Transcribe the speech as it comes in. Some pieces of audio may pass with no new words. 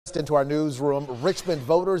Into our newsroom, Richmond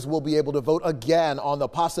voters will be able to vote again on the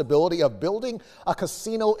possibility of building a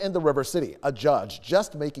casino in the River City. A judge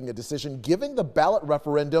just making a decision giving the ballot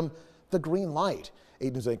referendum the green light.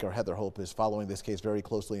 8 News anchor Heather Hope is following this case very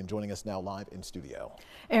closely and joining us now live in studio.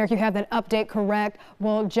 Eric, you have that update correct.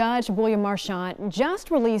 Well, Judge William Marchant just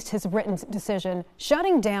released his written decision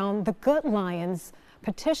shutting down the Good Lions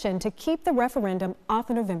petition to keep the referendum off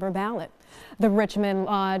the November ballot. The Richmond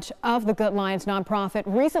Lodge of the Good Lions nonprofit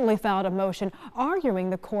recently filed a motion arguing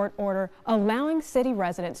the court order allowing city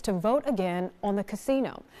residents to vote again on the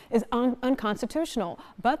casino is unconstitutional,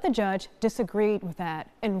 but the judge disagreed with that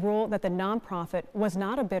and ruled that the nonprofit was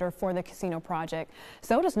not a bidder for the casino project,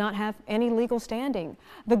 so does not have any legal standing.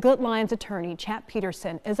 The Good Lions attorney, Chap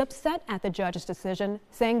Peterson, is upset at the judge's decision,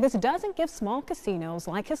 saying this doesn't give small casinos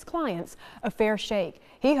like his clients a fair shake.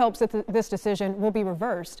 He hopes that this decision will be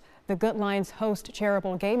reversed. The Good Lions host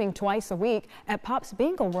charitable gaming twice a week at Pop's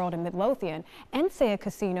Bingo World in Midlothian and say a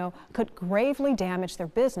casino could gravely damage their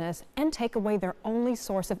business and take away their only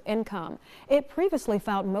source of income. It previously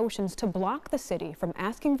filed motions to block the city from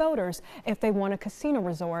asking voters if they want a casino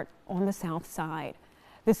resort on the south side.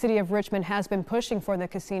 The City of Richmond has been pushing for the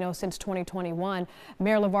casino since 2021.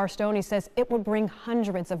 Mayor LeVar Stoney says it would bring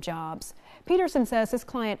hundreds of jobs. Peterson says his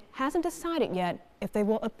client hasn't decided yet if they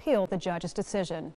will appeal the judge's decision.